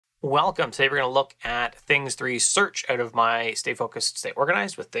Welcome. Today we're going to look at Things 3 search out of my Stay Focused, Stay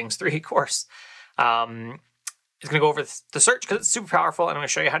Organized with Things 3 course. It's going to go over the search because it's super powerful, and I'm going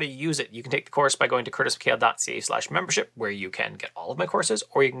to show you how to use it. You can take the course by going to curtismchale.ca/membership, where you can get all of my courses,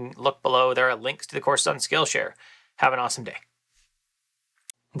 or you can look below. There are links to the courses on SkillShare. Have an awesome day.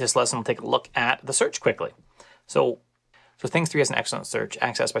 This lesson will take a look at the search quickly. So Things 3 has an excellent search,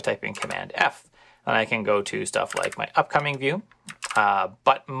 accessed by typing Command F. And I can go to stuff like my upcoming view.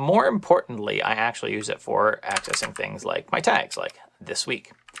 But more importantly, I actually use it for accessing things like my tags, like this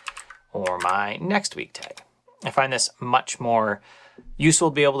week, or my next week tag. I find this much more useful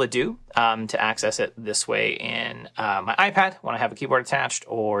to be able to do, to access it this way in my iPad when I have a keyboard attached,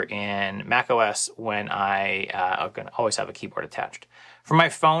 or in macOS when I can always have a keyboard attached. For my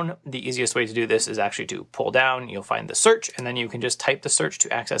phone, the easiest way to do this is actually to pull down. You'll find the search, and then you can just type the search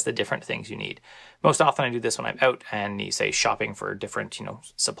to access the different things you need. Most often I do this when I'm out and you say shopping for different,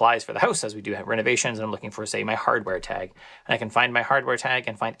 supplies for the house, as we do have renovations, and I'm looking for, say, my hardware tag. And I can find my hardware tag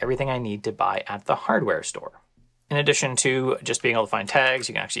and find everything I need to buy at the hardware store. In addition to just being able to find tags,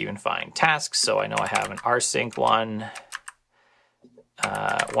 you can actually even find tasks. So I know I have an rsync one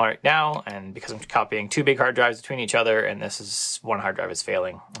right now, and because I'm copying two big hard drives between each other, and this is one hard drive is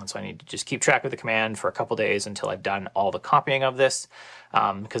failing, and so I need to just keep track of the command for a couple days until I've done all the copying of this,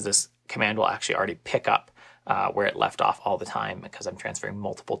 because this command will actually already pick up where it left off all the time, because I'm transferring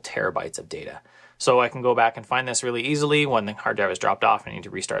multiple terabytes of data. So I can go back and find this really easily when the hard drive is dropped off and I need to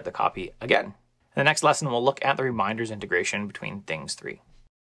restart the copy again. In the next lesson, we'll look at the reminders integration between Things 3.